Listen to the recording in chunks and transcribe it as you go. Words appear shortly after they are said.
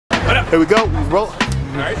Here we go. Roll.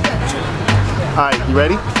 Alright, you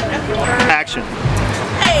ready? Action.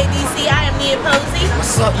 Hey DC, I am Nia Posey.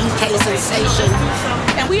 What's up, UK Sensation?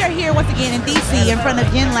 And we are here once again in DC in front of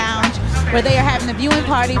Jin Lounge, where they are having a viewing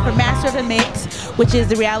party for Master of the Mix, which is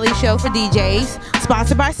the reality show for DJs,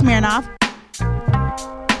 sponsored by Smirnoff.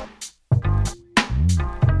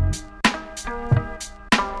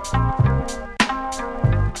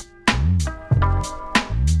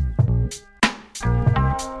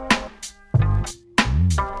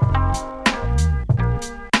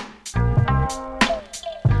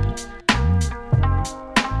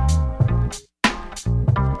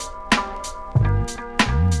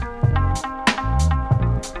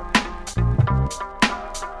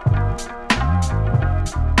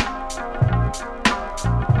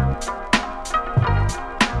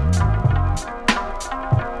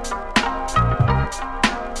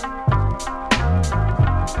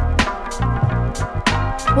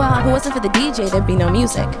 Well, if it wasn't for the DJ, there'd be no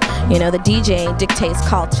music. You know, the DJ dictates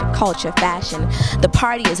culture, fashion. The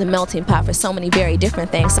party is a melting pot for so many very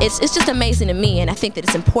different things. It's just amazing to me, and I think that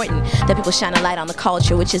it's important that people shine a light on the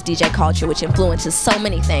culture, which is DJ culture, which influences so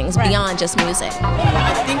many things beyond just music.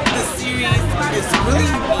 I think the series is really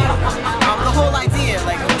the whole idea,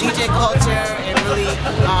 like DJ culture and really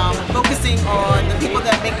focusing on the people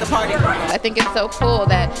that make the party. I think it's so cool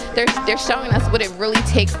that they're showing us what it really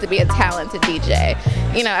takes to be a talented DJ.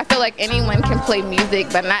 You know, I feel like anyone can play music,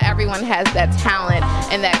 but not everyone has that talent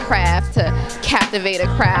and that craft to captivate a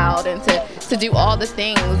crowd and to do all the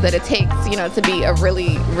things that it takes, you know, to be a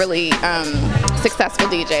really successful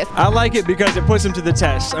DJ. I like it because it puts them to the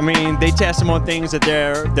test. I mean, they test them on things that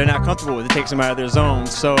they're not comfortable with. It takes them out of their zone.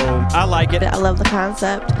 So I like it. I love the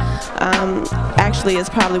concept. Actually, it's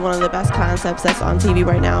probably one of the best concepts that's on TV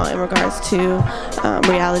right now in regards to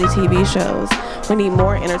reality TV shows. We need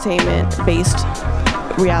more entertainment-based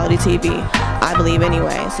reality TV, I believe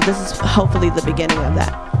anyway. So this is hopefully the beginning of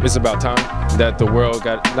that. It's about time that the world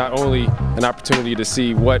got not only an opportunity to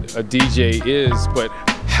see what a DJ is, but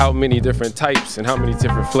how many different types and how many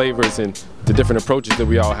different flavors and the different approaches that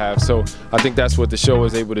we all have. So I think that's what the show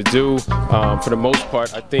is able to do. For the most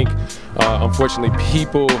part, I think unfortunately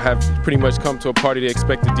people have pretty much come to a party they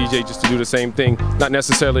expect the DJ just to do the same thing, not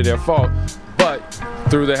necessarily their fault, but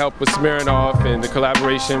through the help of Smirnoff and the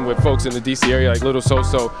collaboration with folks in the DC area like LiL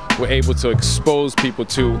SoSo, we're able to expose people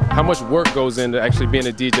to how much work goes into actually being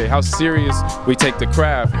a DJ, how serious we take the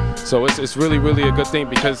craft. So it's really, really a good thing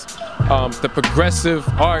because the progressive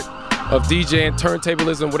art of DJ and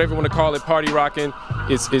turntablism, whatever you want to call it, party rocking,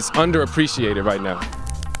 is underappreciated right now.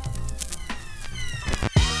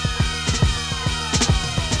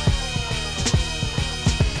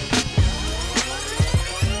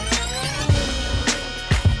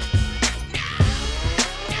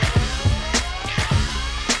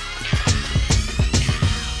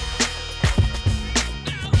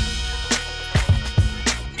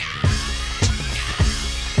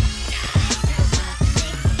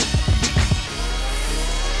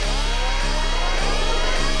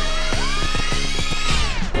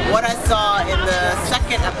 What I saw in the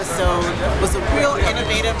second episode was a real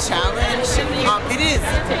innovative challenge. It is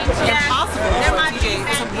impossible for a DJ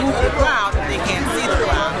to move the crowd if they can't see the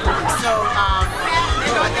crowd. So,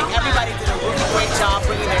 you know, I think everybody did a really great job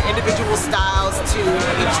bringing their individual styles to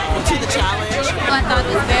the challenge. I thought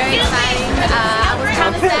it was very exciting. I was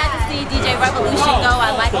kind of sad to see DJ Revolution go.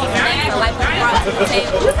 I like his things, I like what he brought to the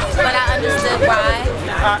table, but I understood why.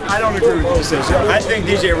 I don't agree with you, Sensei. I think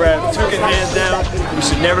DJ Rev took it hands down. We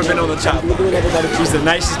should never been on the top. He's the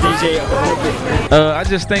nicest DJ of the whole thing. I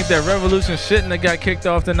just think that Revolution shouldn't have got kicked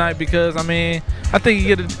off tonight because, I mean, I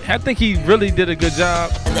think he really did a good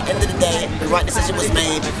job. At the end of the day, the right decision was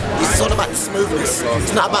made. It's all about the smoothness.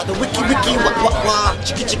 It's not about the wiki, wah,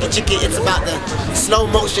 chicka, chicka, chicka. It's about the slow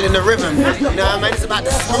motion and the rhythm. You know what I mean? It's about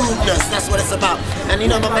the smoothness. That's what it's about. And you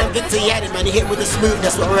know, my man Victor Yaddy, man, he hit with the smooth.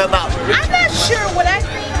 That's what we're about. I'm not sure what I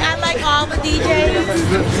think. I like all the DJs,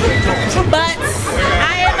 but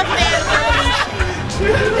I am a fan of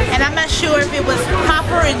Revolution. And I'm not sure if it was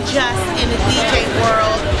proper and just in the DJ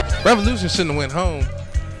world. Revolution shouldn't have went home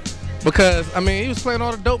because, I mean, he was playing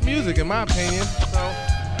all the dope music in my opinion, so,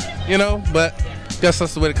 you know, but guess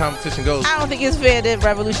that's the way the competition goes. I don't think it's fair that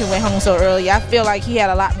Revolution went home so early. I feel like he had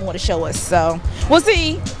a lot more to show us, so we'll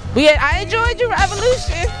see. I enjoyed your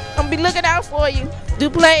Revolution. I'm gonna be looking out for you. Do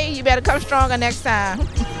play, you better come stronger next time.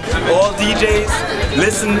 All DJs,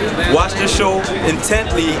 listen, watch the show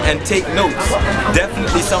intently and take notes.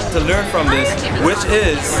 Definitely something to learn from this, which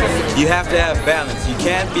is you have to have balance. You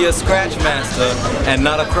can't be a scratch master and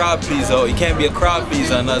not a crowd pleaser. You can't be a crowd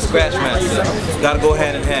pleaser and not a scratch master. You gotta go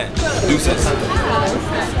hand in hand. Deuces.